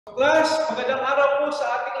Class, magandang araw po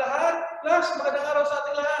sa ating lahat. Class, magandang araw sa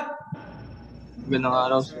ating lahat. Magandang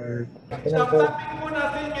araw, sir. Sa topic po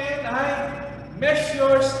natin ngayon ay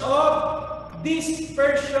measures of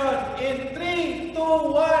dispersion in 3, 2,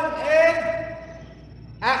 1, and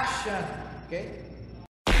action. Okay?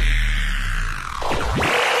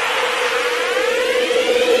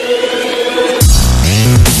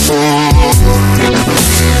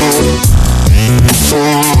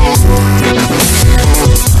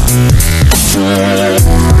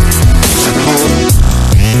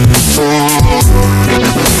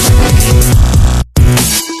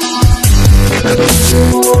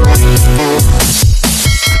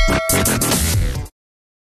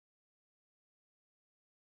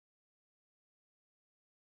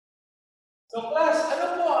 So class,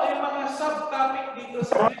 ano po ay mga subtopic dito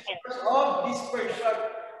sa measures of dispersion?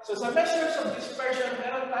 So sa measures of dispersion,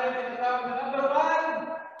 meron tayo tinatawag na number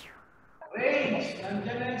 1, range.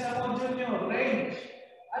 Nandiyan na sa module nyo, range.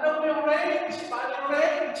 Ano po yung range? Paano yung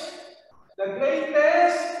range? The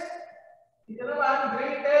greatest, dito naman,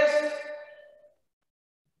 greatest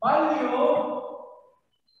value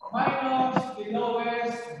minus the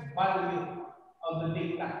lowest value of the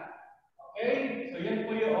data. Okay? So yan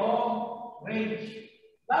po yung range.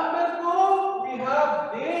 Number 2, we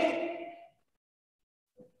have the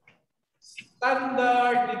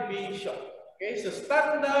standard deviation. Okay? So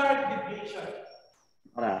standard deviation.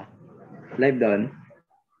 Live doon.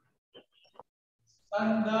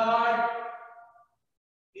 Standard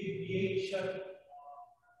deviation.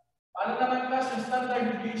 Paano naman class yung standard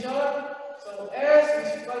deviation? So S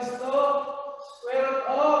is equals to square root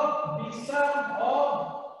of the sum of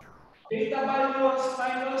data values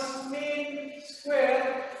minus mean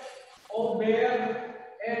square over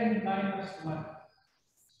n minus 1.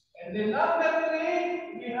 And then number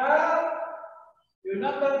 3, we have, your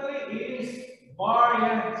number 3 is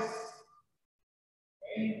variance.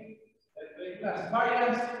 Okay? Class,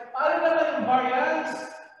 variance. Paano naman yung variance?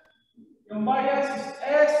 Yung variance is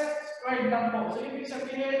S squared lang po. So, ibig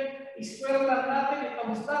sabihin, square lang natin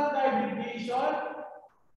itong standard deviation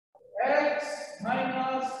x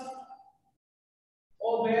minus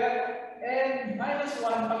over n minus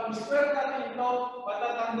 1. Pag square natin ito,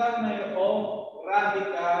 matatanggal na yung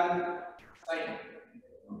radical sign.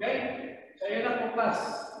 Okay? So, yun ang po class.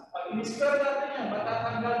 Pag in-square natin yan,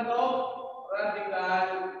 matatanggal ito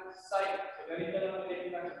radical sign. So, ganito naman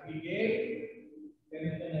din ang bigay.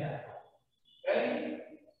 Ganito na yan. Okay?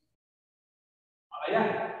 Ayan.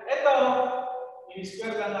 Ito,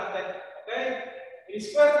 in-square lang natin. Okay?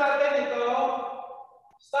 In-square natin ito,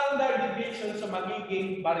 standard deviation sa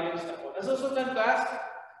magiging variance na po. Nasusundan, class?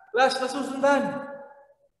 Class, nasusundan?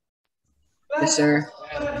 Class? Yes, sir.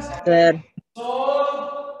 Sir. So,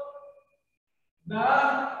 the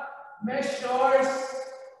measures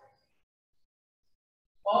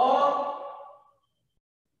of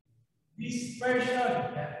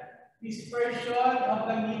dispersion. Dispersion of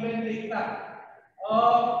the given data.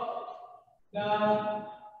 Of the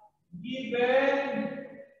given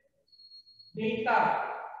data.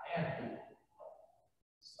 Ayan.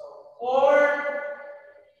 So, 4,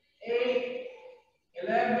 8,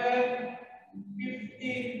 11,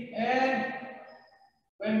 15, and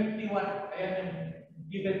 21. Ayan yung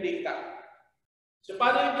given data. So,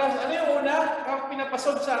 paano yung class? Ano yung una? Ang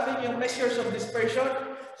pinapasok sa atin yung measures of dispersion.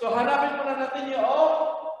 So, hanapin muna natin yung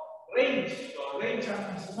range. So, range.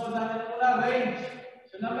 Ang susunod natin muna, range.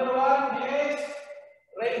 So, number 1 is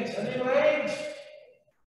range. Ano yung range?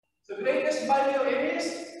 So, greatest value is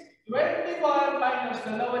 21 minus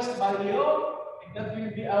the lowest value. And that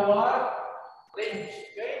will be our range.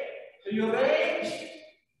 Okay? So, yung range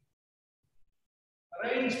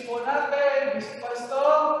po natin is equals to,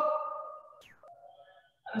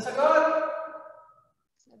 ano sagot?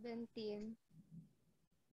 17.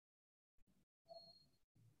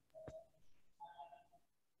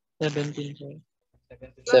 17, sir.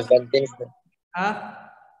 17. Ha?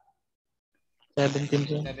 17,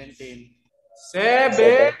 sir.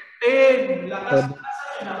 17. Lakas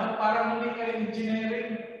naman, parang hindi kayo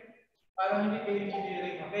engineering. Parang hindi kayo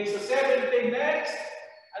engineering. Okay, so 17 next.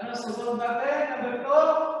 Ano susunod natin? Number 2.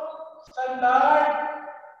 Standard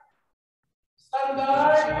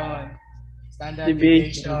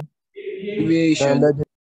Deviation.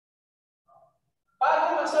 Paano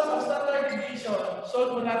masolve ang standard deviation?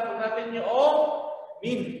 Solve muna po natin yung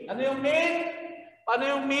mean. Ano yung mean? Paano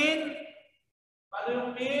yung mean? Paano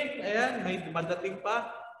yung mean? Ayan, may madating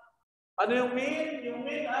pa. Paano yung mean? Yung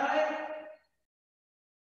mean ay,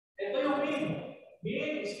 ito yung mean.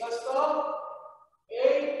 Mean is equals to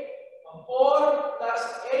 8, 4 plus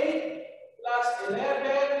 8 plus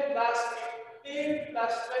 11 plus 15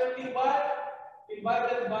 plus 21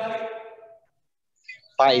 divided by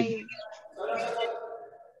 5. so, ano sagot?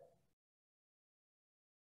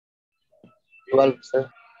 12, sir.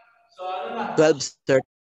 So, ano na? 12, sir.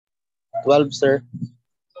 12, sir.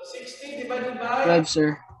 So, 60 divided by 12,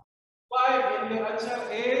 sir. 5, and your answer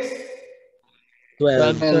is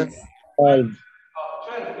 12, sir. 12. 12.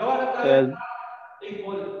 Gawa na tayo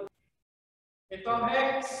table. Ito ang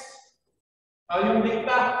X. Yung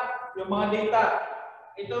data. Yung mga data.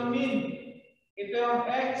 Ito mean. Ito yung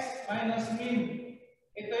X minus mean.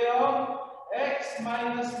 Ito yung X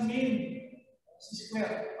minus mean.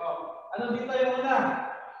 Square. Ano dito yung una?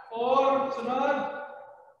 4, sunod.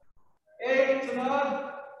 8, sunod.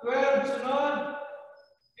 12, sunod.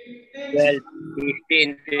 15, 12,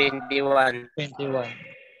 15, 21. 21.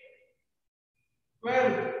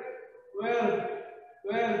 12, 12,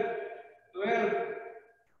 12, 12,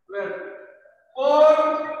 12.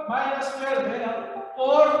 4 minus 12. Ayan,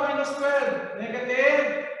 4 minus 12.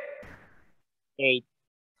 Negative. 8.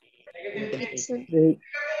 Negative 8. 8. Negative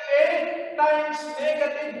 8 times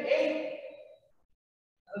negative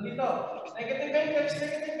 8. Ano dito? Negative 8 times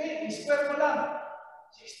negative 8. Square mo lang.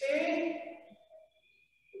 16.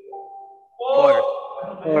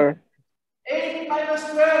 4. 8 minus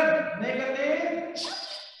 12. Negative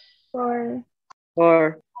 4.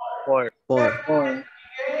 4. 4.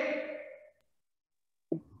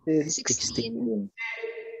 16.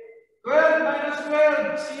 12 minus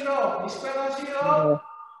 12. 0. Square ng 0.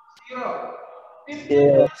 0. 15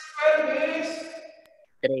 minus 12 is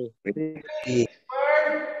 3.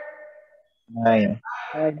 square. 9.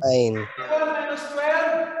 12 minus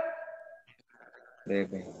 12.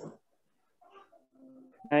 11.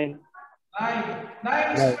 9.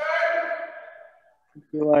 9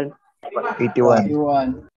 square. 81.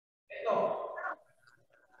 Ito.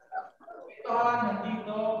 Ito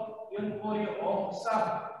nandito. Yun po yung sum.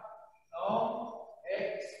 No?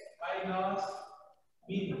 X minus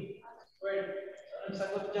mean. Squared. So, anong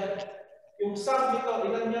sagot dyan? Yung sum dito,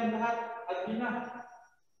 ilan yan lahat? Add nyo na.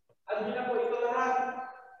 Add nyo na po ito lahat.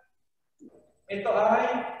 Ito ay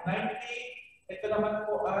 90. Ito naman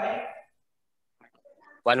po ay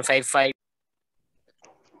 155.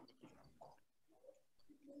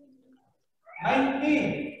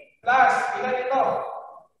 90 plus ilan ito?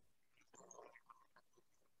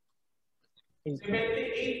 70,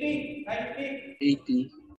 80, 90.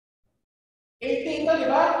 80. 80 ito, di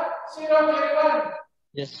ba? 0, everyone.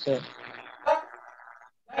 Yes, sir.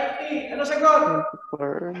 90. Ano sagot?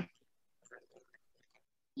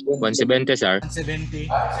 170, sir. 170.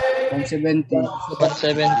 170.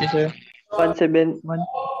 170, sir. 171.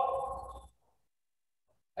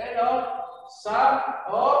 Ano? Sum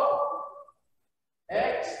of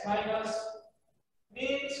x minus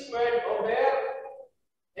mean squared over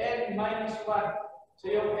n minus 1. So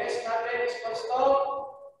yung s natin is equals to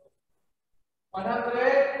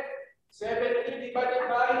 170 divided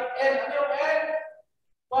by n. Ano yung n?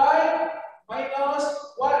 5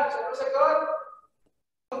 minus 1. So ano sagot?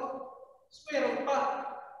 Square root pa.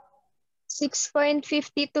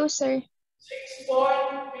 6.52, sir.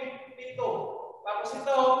 6.52. Tapos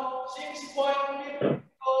ito, 6.52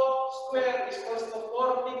 square is equals to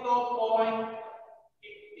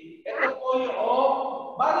 42.50. Ito po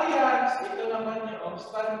yung variance. Ito naman yung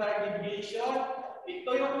standard deviation. Ito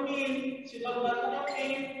yung mean. Sinod natin yung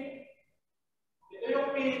mean. Ito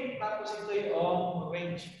yung mean. Tapos ito yung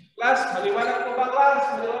range. Class, maliwanag po ba,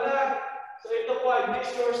 class? Maliwanag. So ito po ay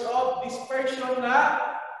measures of dispersion na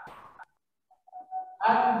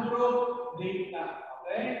ungrouped data.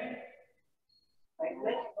 Okay?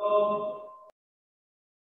 So,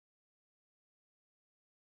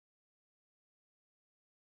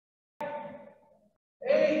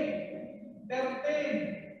 8,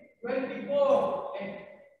 13, 24, and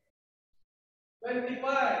 25.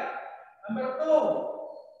 Number 2.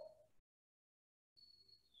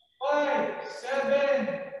 5,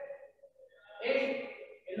 7, 8,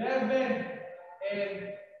 11,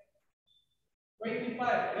 and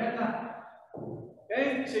 25. Yan na.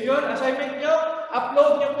 Okay? So yun, assignment nyo,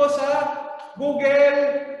 upload nyo po sa Google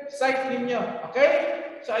site ninyo. Okay?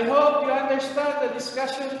 So I hope you understand the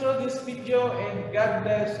discussion through this video, and God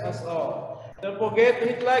bless us all. Don't forget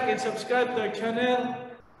to hit like and subscribe to our channel.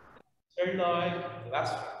 Sir Lloyd,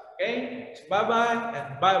 last one. Okay? So bye-bye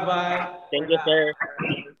and bye-bye. Thank you, sir.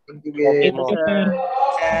 Thank you, sir.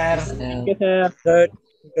 Thank you,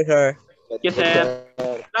 sir. Thank you, sir.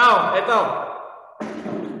 Now, ito.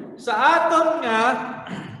 Sa aton nga